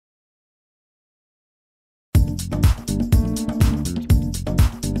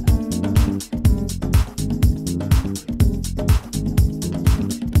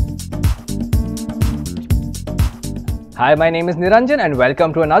Hi, my name is Niranjan and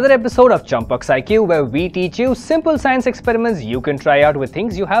welcome to another episode of tiwst IQ, where we teach you simple science experiments you can try out with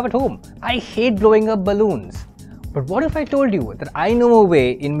things you have at home. I hate blowing up balloons. But what if I told you that I know a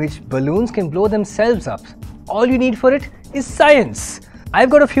way in which balloons can blow themselves up? All you need for it is science. I've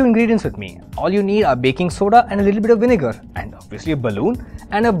got a few ingredients with me. All you need are baking soda and a little bit of vinegar, and obviously a balloon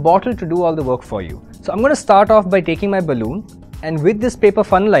and a bottle to do all the work for you. So I'm going to start off by taking my balloon, and with this paper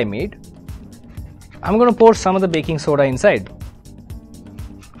funnel I made, I'm going to pour some of the baking soda inside.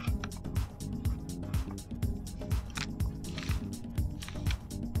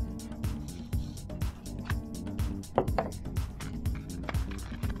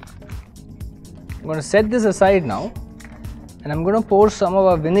 I'm going to set this aside now, and I'm going to pour some of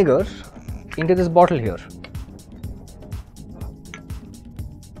our vinegar into this bottle here.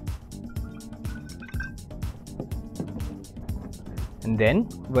 And then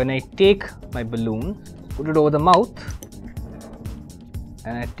when I take my balloon, put it over the mouth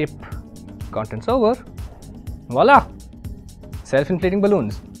and I tip contents over, voila! Self-inflating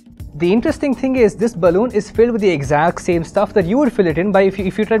balloons. The interesting thing is this balloon is filled with the exact same stuff that you would fill it in by if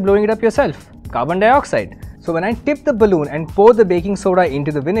you tried blowing it up yourself, carbon dioxide. So when I tip the balloon and pour the baking soda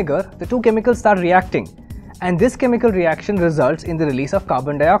into the vinegar, the two chemicals start reacting. And this chemical reaction results in the release of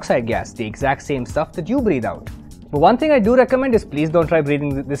carbon dioxide gas, the exact same stuff that you breathe out. But one thing I do recommend is please don't try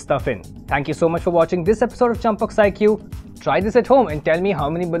breathing this stuff in. Thank you so much for watching this episode of tiwst IQ. Try this at home and tell me how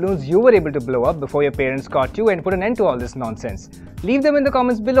many balloons you were able to blow up before your parents caught you and put an end to all this nonsense. Leave them in the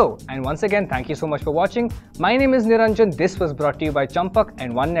comments below. And once again, thank you so much for watching. My name is Niranjan. This was brought to you by tiwst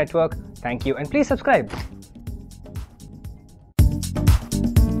and One Network. Thank you and please subscribe.